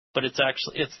but it's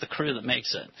the crew that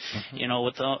makes it.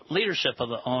 With the leadership of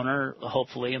the owner,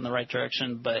 hopefully in the right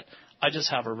direction, but I just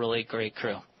have a really great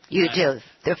crew. You do.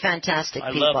 They're fantastic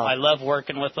people. I love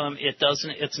working with them.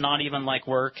 It's not even like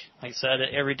work. Like I said,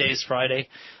 every day is Friday.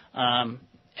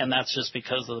 And that's just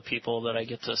because of the people that I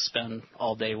get to spend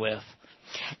all day with.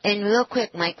 And real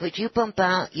quick, Mike, would you bump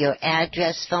out your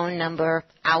address, phone number,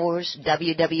 hours,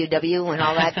 www, and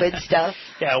all that good stuff?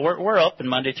 Yeah, we're open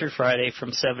Monday through Friday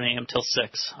from 7 a.m. till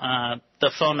 6.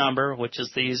 The phone number, which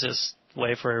is the easiest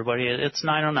way for everybody, it's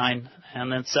 909, and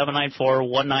then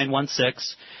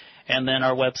 794-1916. And then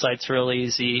our website's real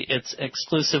easy. It's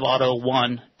Exclusive Auto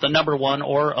 1, the number 1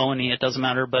 or ONE, it doesn't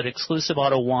matter, but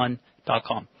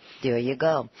exclusiveauto1.com. There you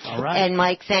go. All right. And,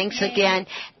 Mike, thanks again.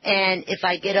 And if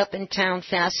I get up in town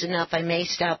fast enough, I may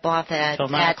stop off at the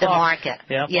market.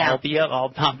 Yep, yeah, I'll be up.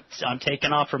 I'm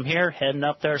taking off from here, heading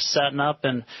up there, setting up,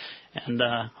 and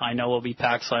I know we'll be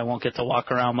packed, so I won't get to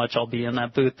walk around much. I'll be in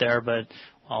that booth there, but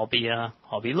I'll be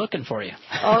looking for you.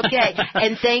 Okay,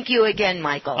 and thank you again,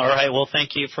 Michael. All right, well,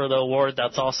 thank you for the award.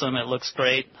 That's awesome. It looks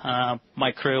great.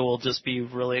 My crew will just be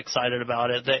really excited about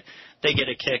it. They get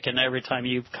a kick, and every time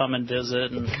you come and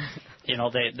visit, and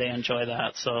they enjoy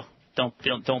that. So don't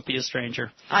be a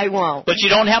stranger. I won't. But you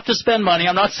don't have to spend money.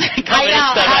 I'm not saying come in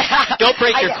and spend. Don't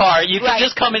break your car. You can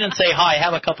just come in and say hi,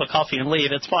 have a cup of coffee, and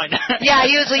leave. It's fine. Yeah, I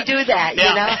usually do that,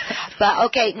 But,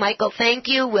 okay, Michael, thank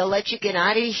you. We'll let you get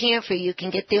out of here so you can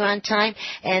get there on time,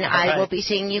 and I will be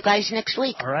seeing you guys next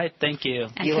week. All right, thank you.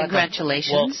 And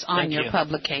congratulations on your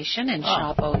publication and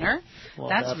shop owner. Well,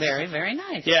 that's very, very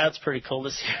nice. Yeah, it's pretty cool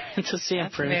to see him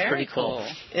print. It's pretty cool.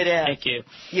 It is. Thank you.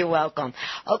 You're welcome.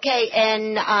 Okay,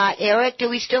 and Eric, do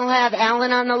we still have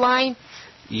Alan on the line?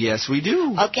 Yes, we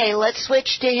do. Okay, let's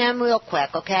switch to him real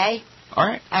quick, okay? All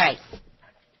right. All right.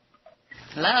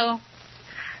 Hello.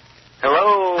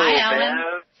 Hello. Hi, Alan.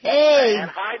 Bev. Hey. And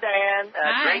hi, Diane.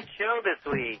 Hi. Great show this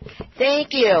week.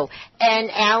 Thank you. And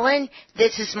Alan,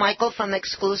 this is Michael from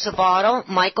Exclusive Auto.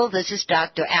 Michael, this is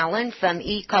Dr. Alan from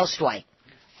Ecosway.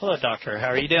 Hello, Doctor. How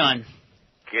are you doing?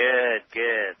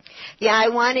 Good. Yeah, I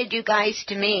wanted you guys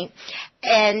to meet.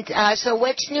 And so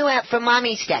what's new for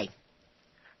Mommy's Day?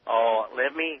 Oh,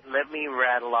 let me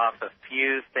rattle off a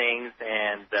few things,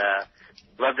 and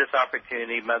love this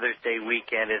opportunity. Mother's Day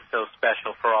weekend is so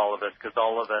special for all of us because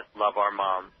all of us love our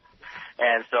moms.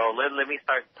 And so let me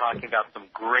start talking about some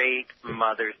great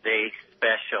Mother's Day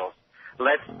specials.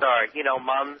 Let's start.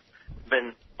 Mom's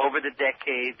been over the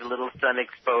decades, a little sun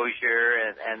exposure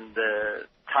and the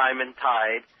time and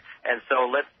tide. And so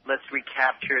let's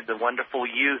recapture the wonderful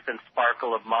youth and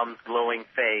sparkle of Mom's glowing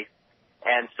face.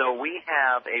 And so we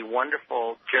have a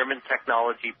wonderful German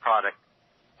technology product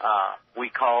we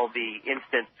call the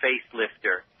Instant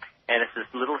Facelifter. And it's this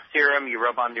little serum you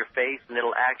rub on your face, and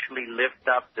it'll actually lift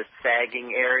up the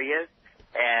sagging areas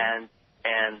and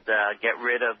get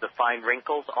rid of the fine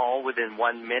wrinkles all within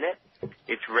 1 minute.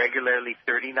 It's regularly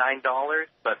 $39,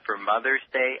 but for Mother's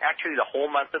Day, actually the whole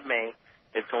month of May,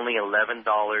 it's only $11.90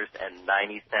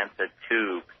 a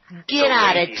tube. Get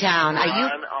out of town. Are you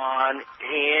on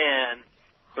in?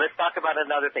 Let's talk about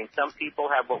another thing. Some people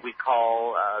have what we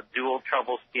call dual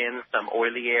trouble skin, some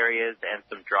oily areas and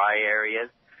some dry areas.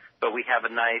 But we have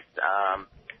a nice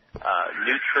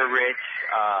Nutri-Rich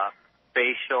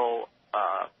facial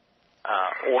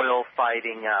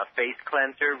oil-fighting face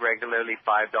cleanser, regularly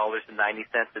 $5.90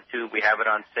 a tube. We have it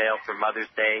on sale for Mother's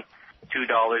Day,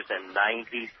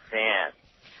 $2.90.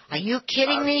 Are you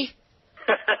kidding me?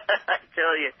 I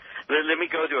tell you. Let me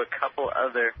go to a couple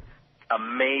other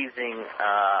amazing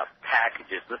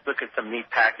packages. Let's look at some neat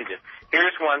packages.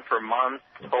 Here's one for Mom's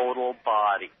Total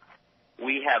Body.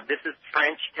 This is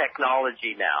French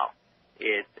technology now.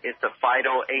 It's a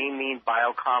phytoamine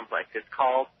biocomplex. It's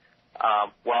called,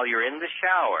 while you're in the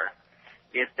shower,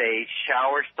 it's a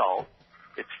shower salt.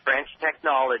 It's French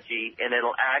technology, and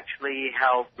it'll actually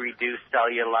help reduce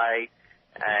cellulite,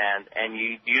 and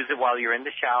you use it while you're in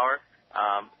the shower.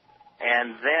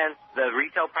 And then the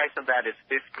retail price of that is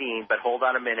 $15, but hold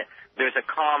on a minute. There's a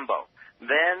combo.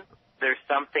 Then there's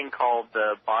something called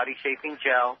the body shaping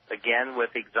gel, again with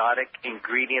exotic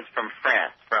ingredients from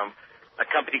France, from a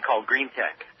company called Green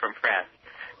Tech from France.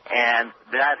 And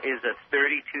that is a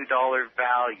 $32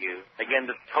 value. Again,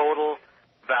 the total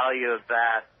value of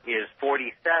that is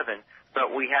 $47,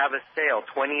 but we have a sale,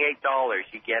 $28.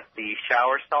 You get the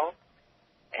shower salt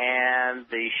and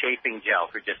the shaping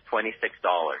gel for just $26.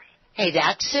 Hey,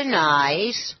 that's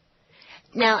nice.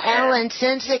 Now, Alan,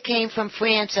 since it came from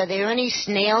France, are there any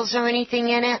snails or anything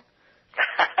in it?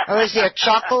 Or is there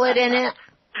chocolate in it?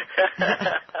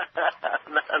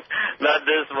 not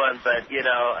this one, but, you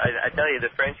know, I tell you, the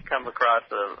French come across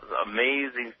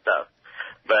amazing stuff.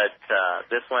 But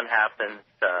this one happens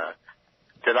to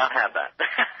not have that.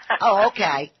 Oh,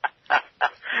 okay.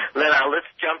 Lynn, let's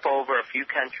jump over a few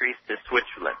countries to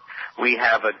Switzerland. We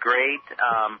have a great,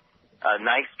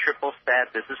 nice triple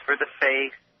set. This is for the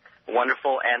face.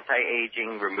 Wonderful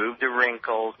anti-aging, remove the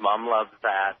wrinkles. Mom loves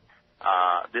that.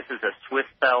 This is a Swiss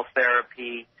cell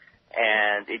therapy,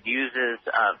 and it uses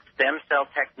stem cell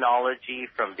technology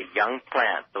from the young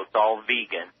plant, so it's all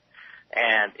vegan.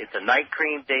 And it's a night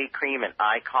cream, day cream, and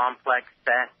eye complex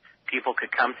set. People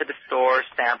could come to the store,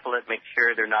 sample it, make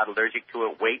sure they're not allergic to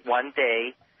it, wait one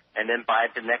day, and then buy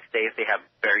it the next day if they have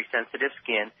very sensitive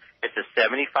skin. It's a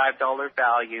 $75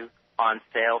 value on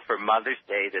sale for Mother's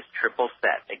Day, this triple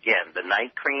set. Again, the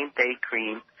night cream, day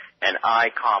cream, and eye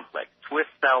complex. Swiss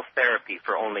cell therapy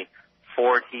for only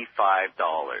 $45.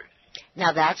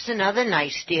 Now, that's another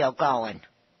nice deal going.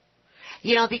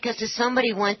 You know, because if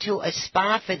somebody went to a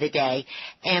spa for the day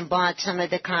and bought some of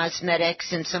the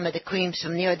cosmetics and some of the creams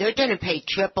from there, they're going to pay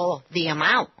triple the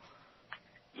amount.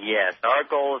 Yes, our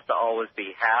goal is to always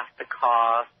be half the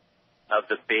cost of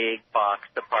the big box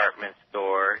department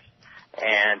stores,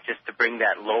 and just to bring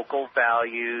that local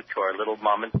value to our little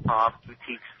mom-and-pop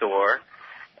boutique store.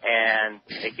 And,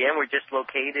 again, we're just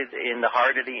located in the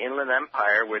heart of the Inland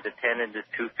Empire where the 10 and the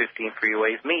 215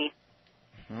 freeways meet.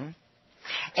 Mm-hmm.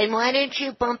 And why don't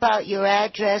you bump out your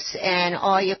address and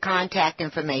all your contact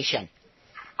information?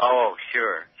 Oh,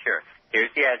 sure.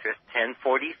 Here's the address,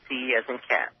 1040C as in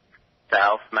cat,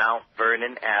 South Mount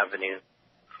Vernon Avenue,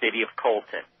 City of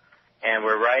Colton. And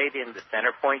we're right in the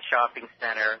Center Point Shopping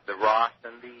Center. The Ross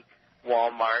and the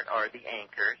Walmart are the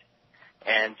anchors.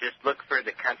 And just look for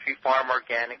the Country Farm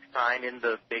Organic sign in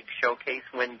the big showcase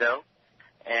window.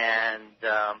 And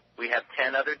we have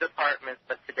 10 other departments,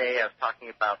 but today I was talking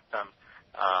about some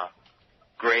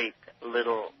great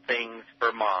little things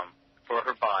for Mom, for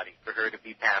her body, for her to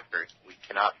be pampered. We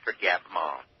cannot forget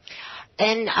Mom.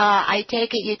 And I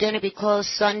take it you're going to be closed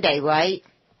Sunday, right?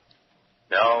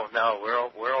 No,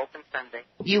 we're open Sunday.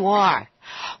 You are?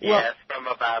 Yes, from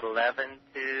about 11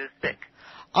 to 6.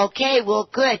 Okay, well,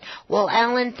 good. Well,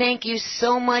 Ellen, thank you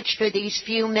so much for these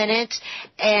few minutes,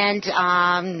 and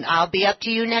I'll be up to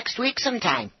you next week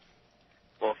sometime.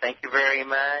 Well, thank you very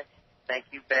much. Thank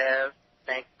you, Bev.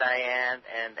 Thanks, Diane,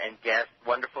 and guest.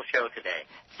 Wonderful show today.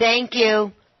 Thank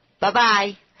you.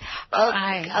 Bye-bye.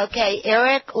 Bye. Okay,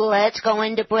 Eric, let's go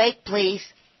into break, please.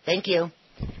 Thank you.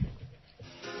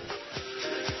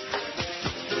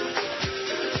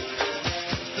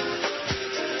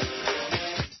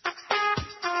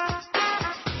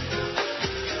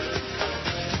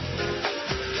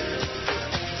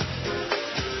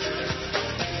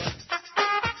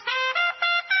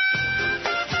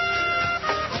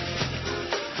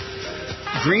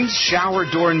 Green's Shower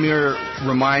Door and Mirror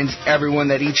reminds everyone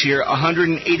that each year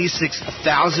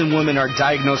 186,000 women are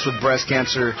diagnosed with breast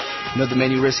cancer. Know the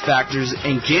many risk factors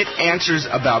and get answers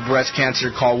about breast cancer.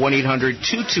 Call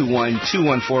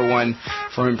 1-800-221-2141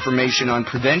 for information on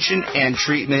prevention and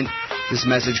treatment. This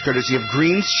message courtesy of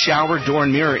Green's Shower Door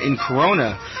and Mirror in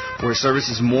Corona, where service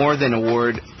is more than a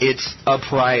word, it's a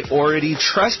priority.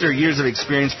 Trust their years of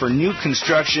experience for new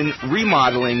construction,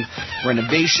 remodeling,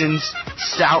 renovations,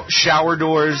 shower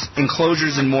doors,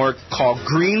 enclosures, and more. Call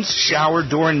Green's Shower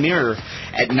Door and Mirror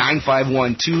at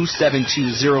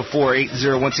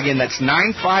 951-272-0480. Once again, that's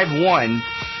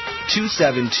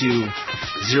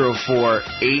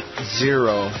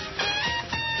 951-272-0480.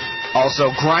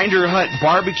 Also, Grinder Hut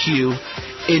Barbecue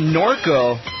in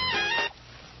Norco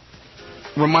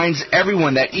reminds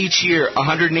everyone that each year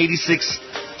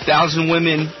 186,000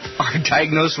 women are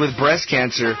diagnosed with breast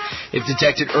cancer. If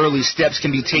detected early, steps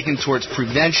can be taken towards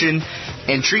prevention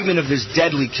and treatment of this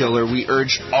deadly killer. We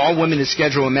urge all women to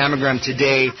schedule a mammogram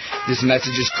today. This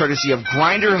message is courtesy of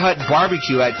Grinder Hut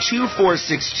Barbecue at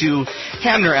 2462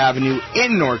 Hamner Avenue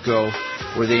in Norco,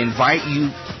 where they invite you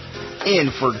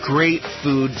in for great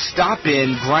food. Stop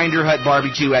in Grinder Hut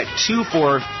Barbecue at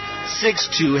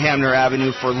 2462 Hamner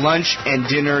Avenue for lunch and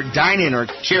dinner, dine in or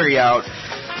carry out.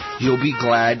 You'll be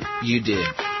glad you did.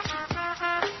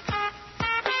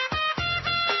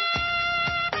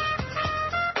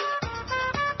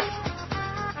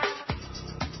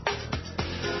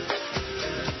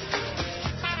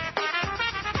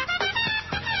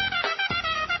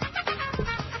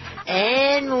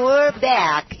 And we're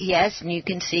back. Yes, and you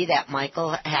can see that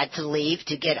Michael had to leave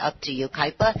to get up to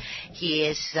Yucaipa. He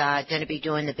is going to be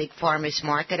doing the big farmers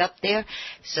market up there.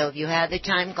 So if you have the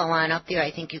time, go on up there.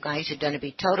 I think you guys are going to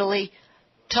be totally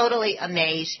totally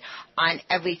amazed on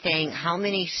everything, how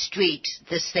many streets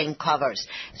this thing covers.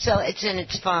 So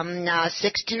it's from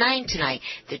 6 to 9 tonight.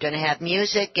 They're going to have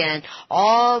music and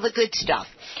all the good stuff.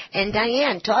 And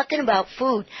Diane, talking about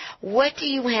food, what do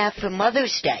you have for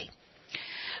Mother's Day?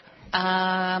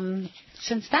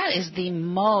 Since that is the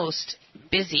most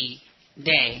busy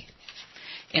day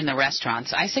in the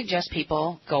restaurants, I suggest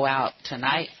people go out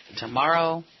tonight,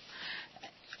 tomorrow,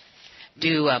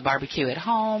 do a barbecue at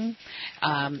home.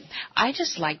 I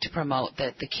just like to promote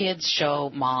that the kids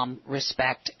show mom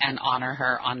respect and honor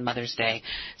her on Mother's Day.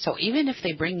 So even if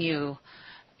they bring you,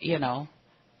 a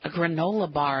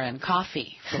granola bar and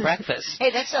coffee for breakfast.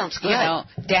 Hey, that sounds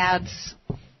good. Dads,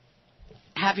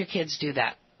 have your kids do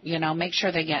that. Make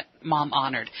sure they get mom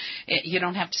honored. You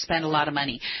don't have to spend a lot of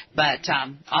money. But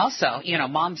also,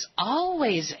 moms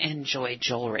always enjoy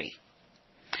jewelry.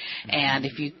 And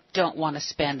if you don't want to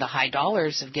spend the high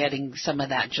dollars of getting some of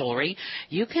that jewelry,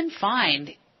 you can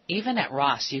find, even at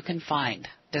Ross, you can find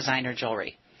designer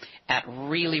jewelry at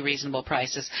really reasonable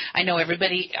prices. I know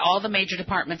all the major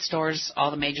department stores,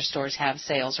 all the major stores have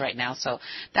sales right now, so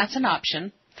that's an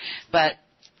option. But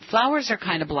flowers are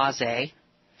kind of blasé.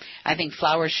 I think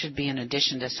flowers should be an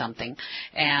addition to something.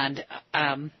 And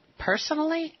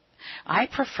personally, I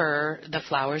prefer the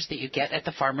flowers that you get at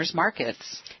the farmers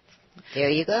markets. There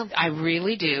you go. I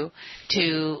really do,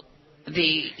 to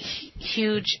the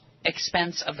huge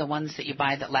expense of the ones that you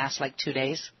buy that last like 2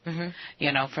 days,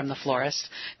 from the florist.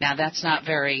 Now, that's not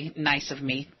very nice of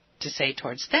me to say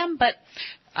towards them, but...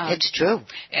 it's true.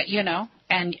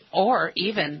 Or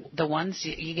even the ones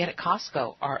you get at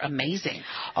Costco are amazing.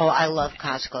 Oh, I love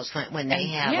Costco's when they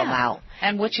have them out.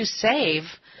 And what you save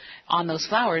on those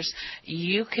flowers,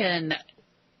 you can...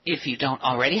 If you don't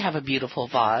already have a beautiful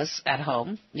vase at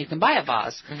home, you can buy a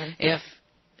vase. If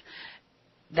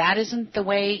that isn't the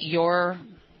way your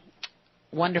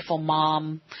wonderful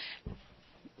mom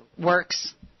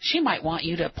works, she might want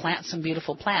you to plant some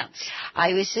beautiful plants.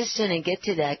 I was just going to get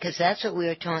to that because that's what we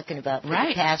were talking about for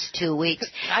the past 2 weeks.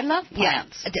 I love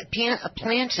plants.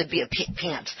 Plants are beautiful.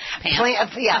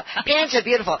 Plants are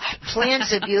beautiful.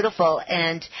 Plants are beautiful,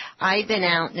 and I've been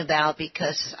out and about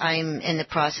because I'm in the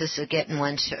process of getting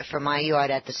one for my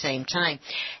yard at the same time,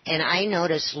 and I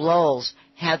noticed Lowell's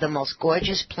have the most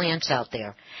gorgeous plants out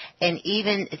there. And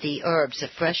even the herbs, the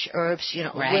fresh herbs,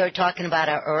 we were talking about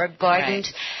our herb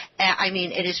gardens. I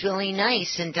mean, it is really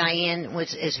nice. And Diane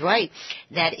is right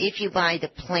that if you buy the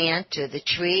plant or the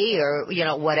tree or,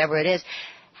 whatever it is,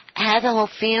 have the whole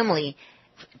family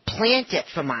plant it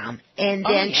for mom. And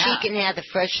then she can have the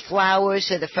fresh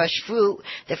flowers or the fresh fruit,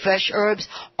 the fresh herbs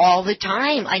all the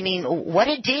time. I mean, what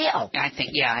a deal. I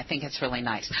think it's really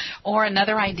nice. Or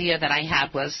another idea that I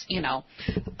had was,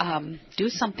 do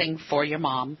something for your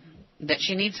mom that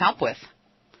she needs help with.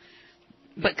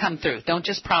 But come through. Don't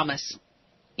just promise,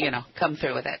 come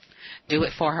through with it. Do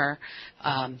it for her.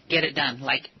 Get it done,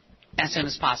 as soon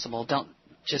as possible. Don't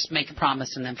just make a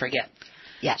promise and then forget.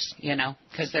 Yes.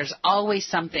 Because there's always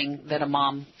something that a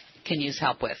mom can use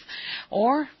help with.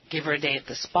 Or give her a day at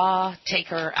the spa, take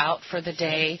her out for the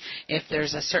day. If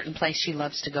there's a certain place she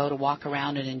loves to go to walk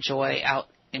around and enjoy out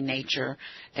in nature,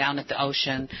 down at the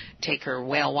ocean, take her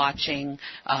whale watching.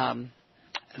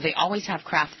 They always have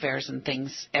craft fairs and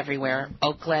things everywhere.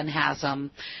 Oakland has them.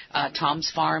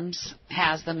 Tom's Farms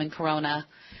has them in Corona.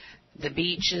 The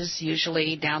beaches,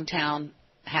 usually downtown,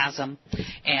 has them.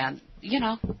 And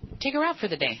take her out for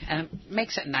the day, and it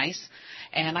makes it nice.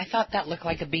 And I thought that looked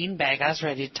like a bean bag. I was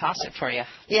ready to toss it for you.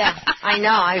 Yeah, I know.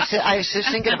 I was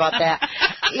just thinking about that.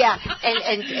 Yeah,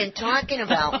 and talking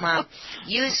about Mom,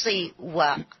 usually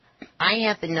what I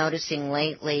have been noticing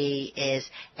lately is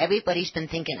everybody's been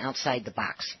thinking outside the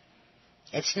box.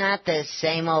 It's not the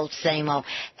same old, same old.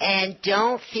 And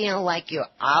don't feel like you're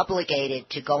obligated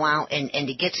to go out and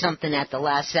to get something at the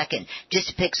last second, just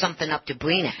to pick something up to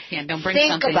bring it. Yeah, don't bring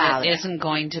something that isn't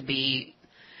going to be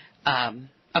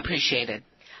appreciated.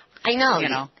 I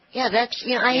know. Yeah, that's,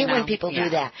 I hate when people do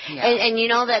that. Yeah. And you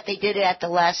know that they did it at the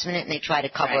last minute and they try to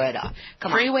cover it up.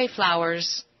 Freeway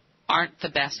flowers aren't the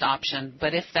best option,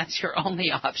 but if that's your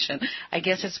only option, I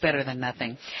guess it's better than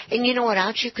nothing. And you know what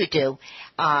else you could do?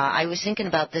 I was thinking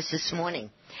about this morning,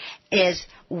 is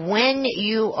when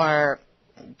you are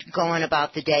going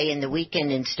about the day and the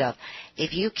weekend and stuff,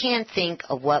 if you can't think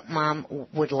of what Mom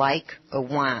would like or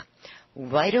want,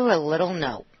 write her a little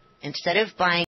note. Instead of buying